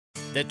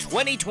The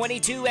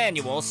 2022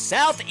 annual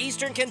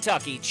Southeastern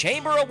Kentucky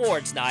Chamber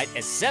Awards Night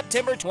is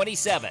September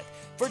 27th.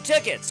 For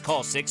tickets,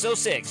 call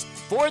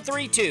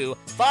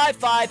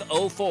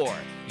 606-432-5504.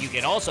 You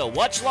can also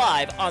watch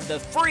live on the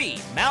free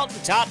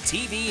Mountaintop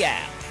TV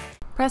app.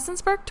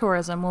 Prestonsburg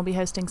Tourism will be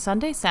hosting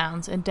Sunday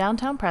Sounds in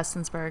downtown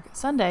Prestonsburg,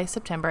 Sunday,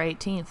 September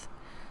 18th.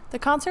 The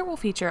concert will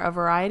feature a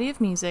variety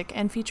of music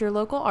and feature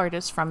local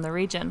artists from the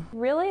region.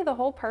 Really, the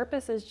whole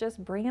purpose is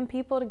just bringing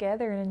people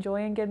together and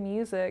enjoying good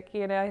music.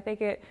 You know, I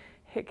think it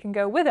can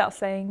go without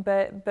saying,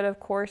 but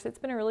of course, it's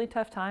been a really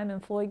tough time in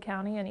Floyd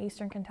County and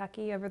Eastern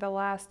Kentucky over the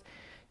last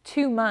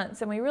 2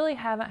 months, and we really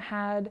haven't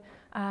had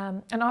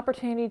an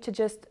opportunity to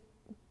just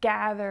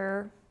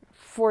gather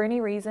for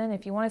any reason.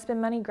 If you want to spend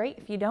money, great.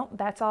 If you don't,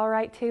 that's all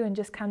right too, and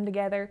just come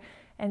together.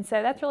 And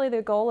so that's really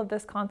the goal of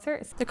this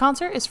concert. The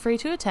concert is free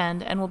to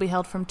attend and will be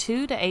held from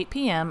 2 to 8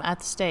 p.m. at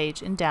the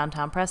stage in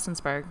downtown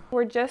Prestonsburg.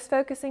 We're just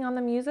focusing on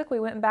the music. We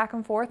went back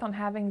and forth on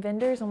having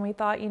vendors, and we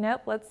thought, you know,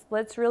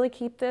 let's really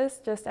keep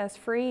this just as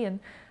free and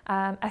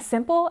as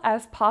simple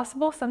as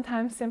possible.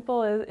 Sometimes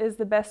simple is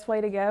the best way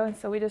to go, and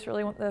so we just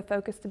really want the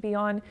focus to be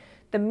on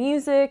the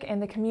music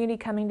and the community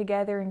coming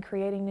together and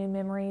creating new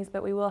memories.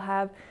 But we will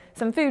have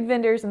some food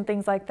vendors and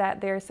things like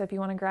that there, so if you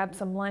want to grab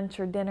some lunch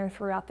or dinner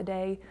throughout the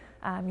day,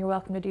 you're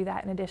welcome to do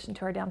that in addition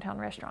to our downtown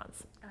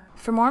restaurants.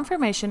 For more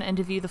information and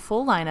to view the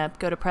full lineup,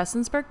 go to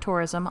Prestonsburg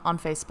Tourism on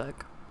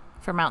Facebook.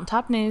 For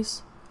Mountaintop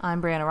News,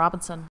 I'm Brianna Robinson.